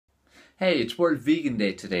Hey, it's World Vegan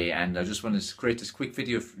Day today, and I just wanted to create this quick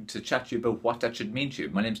video to chat to you about what that should mean to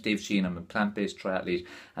you. My name's Dave Sheehan, I'm a plant-based triathlete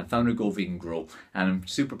and founder of Go Vegan Grow, and I'm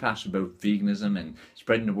super passionate about veganism and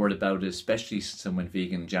spreading the word about it, especially since I went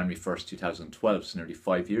vegan January 1st, 2012, so nearly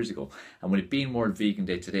 5 years ago. And with it being World Vegan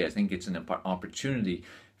Day today, I think it's an opportunity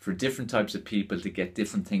for different types of people to get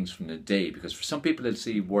different things from the day, because for some people they'll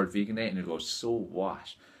see World Vegan Day and they'll go, so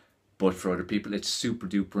what? But for other people, it's super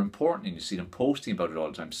duper important, and you see them posting about it all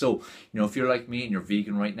the time. So, if you're like me and you're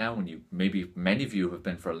vegan right now, and many of you have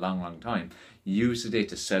been for a long, long time, use the day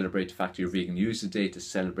to celebrate the fact that you're vegan. Use the day to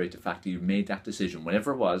celebrate the fact that you made that decision,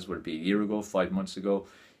 whatever it was, whether it be a year ago, 5 months ago,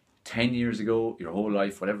 10 years ago, your whole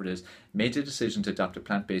life, whatever it is, made the decision to adopt a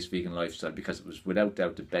plant-based vegan lifestyle because it was without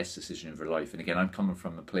doubt the best decision of your life. And again, I'm coming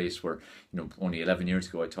from a place where, only 11 years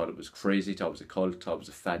ago I thought it was crazy, thought it was a cult, thought it was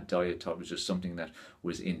a fad diet, thought it was just something that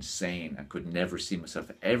was insane. I could never see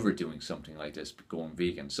myself ever doing something like this, but going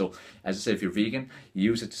vegan. So, as I say, if you're vegan,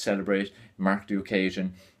 use it to celebrate, mark the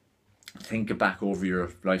occasion, think back over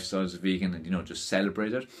your lifestyle as a vegan and, just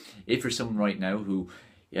celebrate it. If you're someone right now who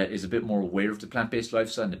is a bit more aware of the plant-based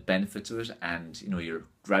lifestyle and the benefits of it, and you're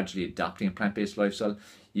gradually adopting a plant-based lifestyle,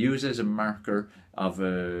 use it as a marker of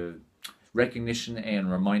a recognition and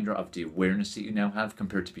reminder of the awareness that you now have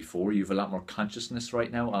compared to before. You have a lot more consciousness right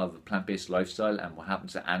now of a plant-based lifestyle and what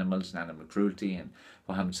happens to animals and animal cruelty and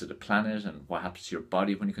what happens to the planet and what happens to your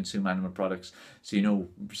body when you consume animal products. So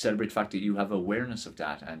celebrate the fact that you have awareness of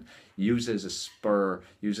that and use it as a spur,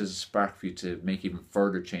 use it as a spark for you to make even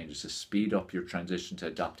further changes to speed up your transition to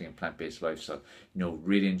adopting a plant-based lifestyle.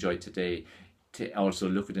 Really enjoy today, to also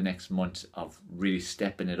look at the next month of really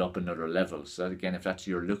stepping it up another level. So again, if that's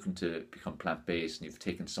you're looking to become plant-based and you've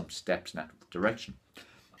taken some steps in that direction.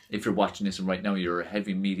 If you're watching this and right now you're a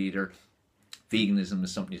heavy meat eater, veganism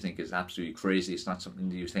is something you think is absolutely crazy. It's not something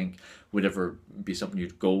that you think would ever be something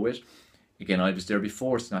you'd go with. Again, I was there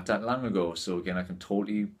before, it's not that long ago. So again, I can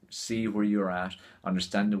totally see where you're at,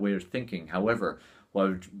 understand the way you're thinking. However,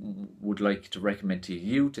 what I would like to recommend to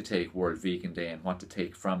you to take World Vegan Day and what to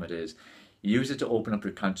take from it is, use it to open up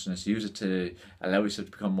your consciousness, use it to allow yourself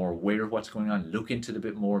to become more aware of what's going on, look into it a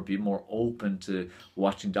bit more, be more open to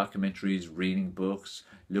watching documentaries, reading books,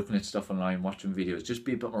 looking at stuff online, watching videos, just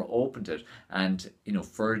be a bit more open to it. And,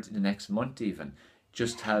 for the next month even,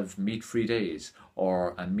 just have meat-free days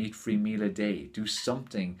or a meat-free meal a day. Do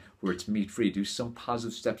something where it's meat-free. Do some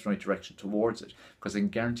positive steps in the right direction towards it. Because I can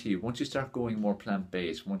guarantee you, once you start going more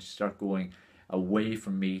plant-based, once you start going away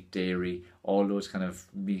from meat, dairy, all those kind of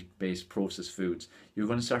meat-based processed foods, you're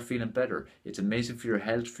going to start feeling better. It's amazing for your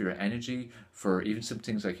health, for your energy, for even some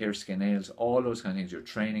things like hair, skin, nails, all those kind of things, your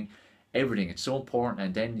training, everything. It's so important,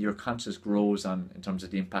 and then your consciousness grows in terms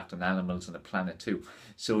of the impact on animals and the planet too.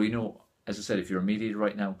 So, as I said, if you're a meat eater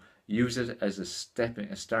right now, use it as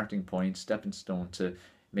a starting point, stepping stone to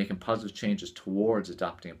making positive changes towards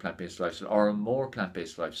adopting a plant-based lifestyle or a more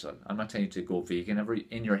plant-based lifestyle. I'm not telling you to go vegan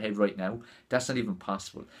in your head right now. That's not even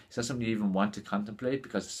possible. It's not something you even want to contemplate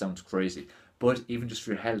because it sounds crazy. But even just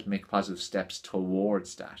for your health, make positive steps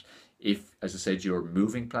towards that. If, as I said, you're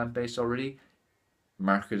moving plant-based already,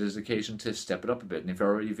 mark it as an occasion to step it up a bit. And if you're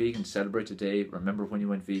already vegan, celebrate today. Remember when you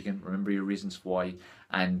went vegan. Remember your reasons why.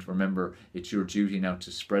 And remember, it's your duty now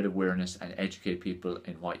to spread awareness and educate people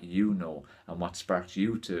in what you know and what sparked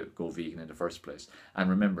you to go vegan in the first place. And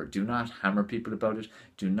remember, do not hammer people about it.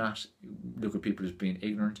 Do not look at people as being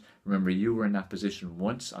ignorant. Remember, you were in that position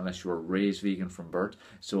once, unless you were raised vegan from birth.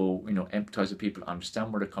 So, empathize with people,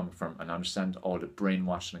 understand where they're coming from, and understand all the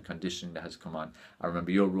brainwashing and conditioning that has come on. I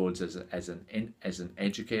remember your roles as an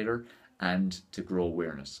educator and to grow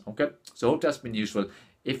awareness. Okay, so I hope that's been useful.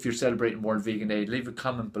 If you're celebrating World Vegan Day, leave a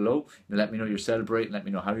comment below. Let me know you're celebrating. Let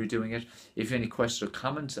me know how you're doing it. If you have any questions or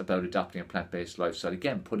comments about adopting a plant-based lifestyle,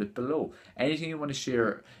 again, put it below. Anything you want to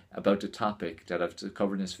share about the topic that I've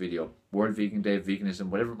covered in this video, World Vegan Day, veganism,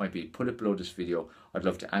 whatever it might be, put it below this video. I'd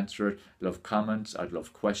love to answer it. I'd love comments. I'd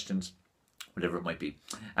love questions, whatever it might be.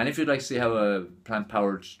 And if you'd like to see how a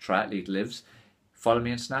plant-powered triathlete lives, follow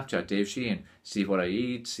me on Snapchat, Dave Sheehan. See what I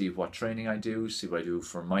eat, see what training I do, see what I do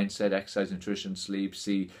for mindset, exercise, nutrition, sleep,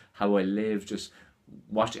 see how I live. Just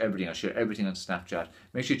watch everything. I share everything on Snapchat.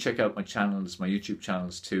 Make sure you check out my channels, my YouTube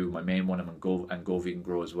channels too. My main one, I'm on Go Vegan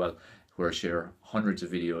Grow as well, where I share hundreds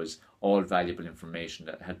of videos, all valuable information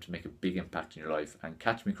that help to make a big impact in your life. And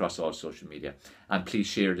catch me across all social media. And please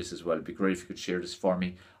share this as well. It'd be great if you could share this for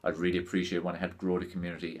me. I'd really appreciate it. I want to help grow the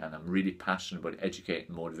community, and I'm really passionate about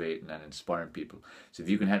educating, motivating and inspiring people. So if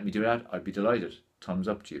you can help me do that, I'd be delighted. Thumbs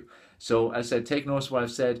up to you. So as I said, take notes of what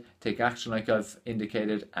I've said, take action like I've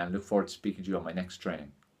indicated, and look forward to speaking to you on my next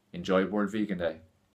training. Enjoy World Vegan Day.